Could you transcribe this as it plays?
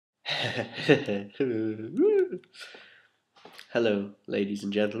Hello, ladies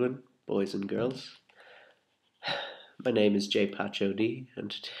and gentlemen, boys and girls. My name is J. Patch OD,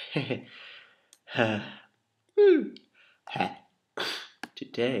 and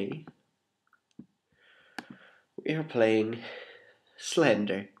today we are playing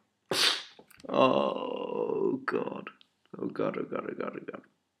Slender. Oh God! Oh God! Oh God! Oh God! Oh God!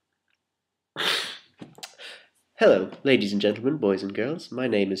 Hello, ladies and gentlemen, boys and girls. My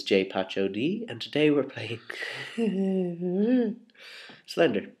name is J. Patch OD, and today we're playing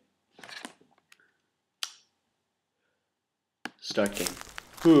Slender. Start game.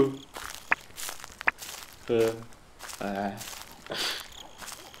 Oh,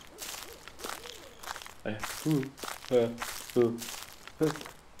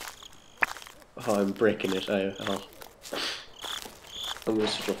 I'm breaking it. I'm going to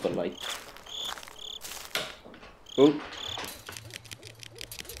switch off the light. Oh.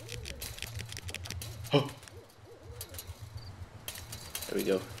 Oh. There we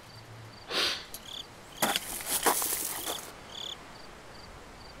go.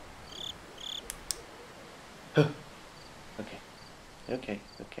 Okay. Okay.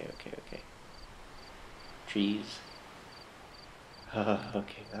 Trees.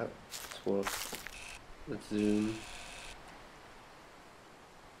 Okay, that's work. Let's zoom.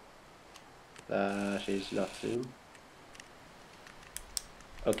 That is not zoom.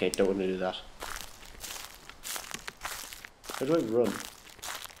 Okay, don't want to do that. How do I run?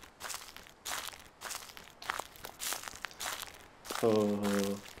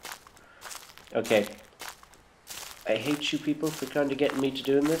 Oh. Okay. I hate you people for kind of getting me to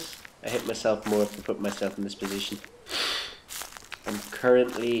doing this. I hate myself more for putting myself in this position. I'm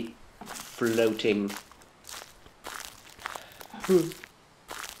currently floating.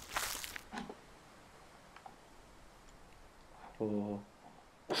 Oh.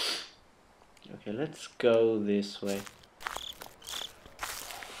 Okay, let's go this way.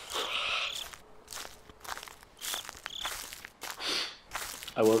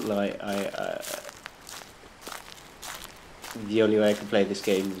 I won't lie, the only way I can play this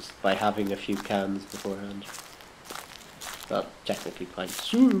game is by having a few cans beforehand. Well, technically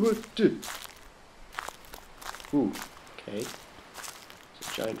pints. Ooh, okay.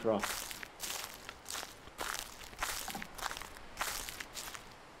 It's a giant rock.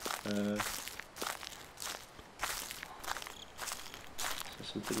 Is there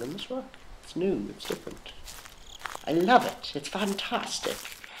something on this rock? It's new, it's different. I love it, it's fantastic.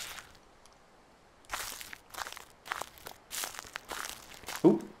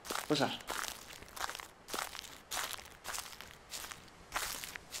 Ooh, what's that?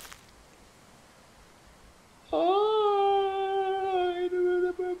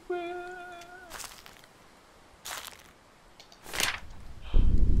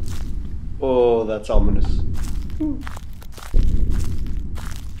 Oh, that's ominous. Ooh.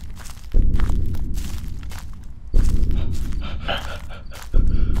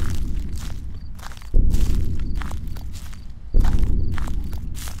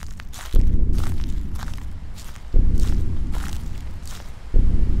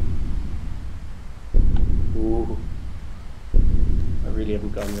 I really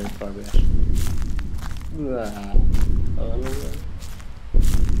haven't gone very far yet.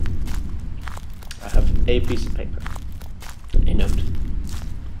 I have a piece of paper. A note.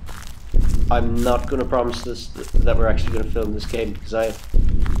 I'm not going to promise this that we're actually going to film this game because oh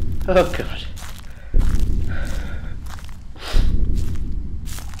God.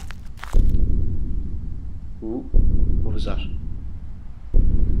 Ooh, what was that?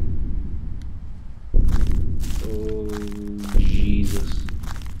 Oh Jesus.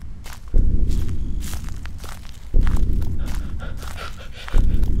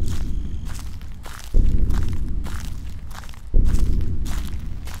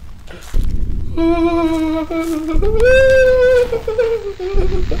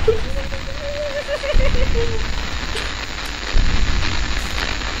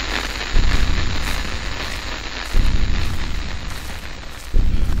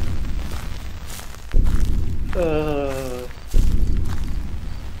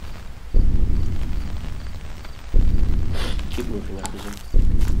 Keep moving, I presume.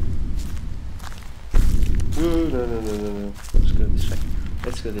 No. Let's go this way.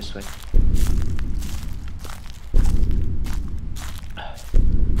 Let's go this way.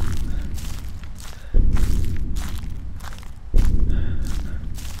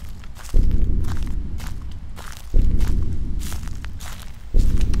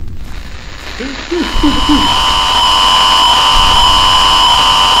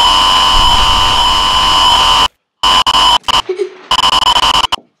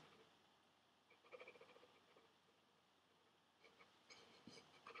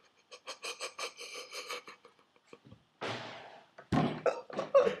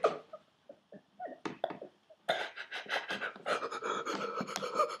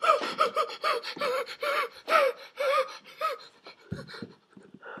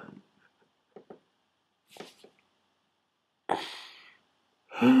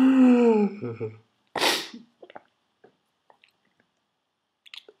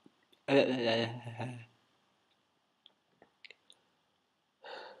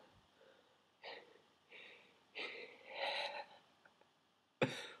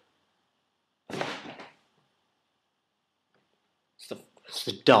 It's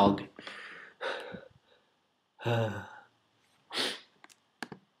the dog. um.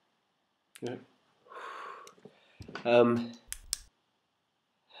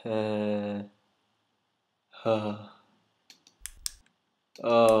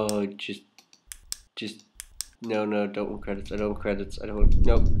 Oh, just no, don't want credits. I don't want credits. I don't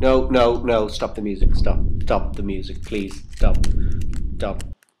want. No. Stop the music. Stop the music, please. Stop.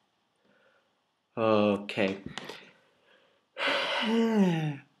 Okay.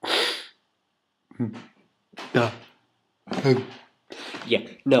 Yeah.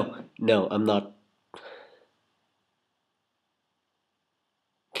 No. I'm not.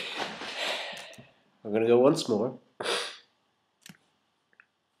 I'm gonna go once more.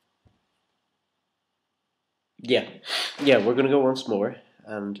 Yeah. We're gonna go once more,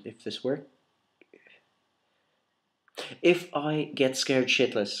 and if this works. If I get scared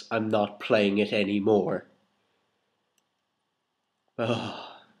shitless, I'm not playing it anymore. Oh.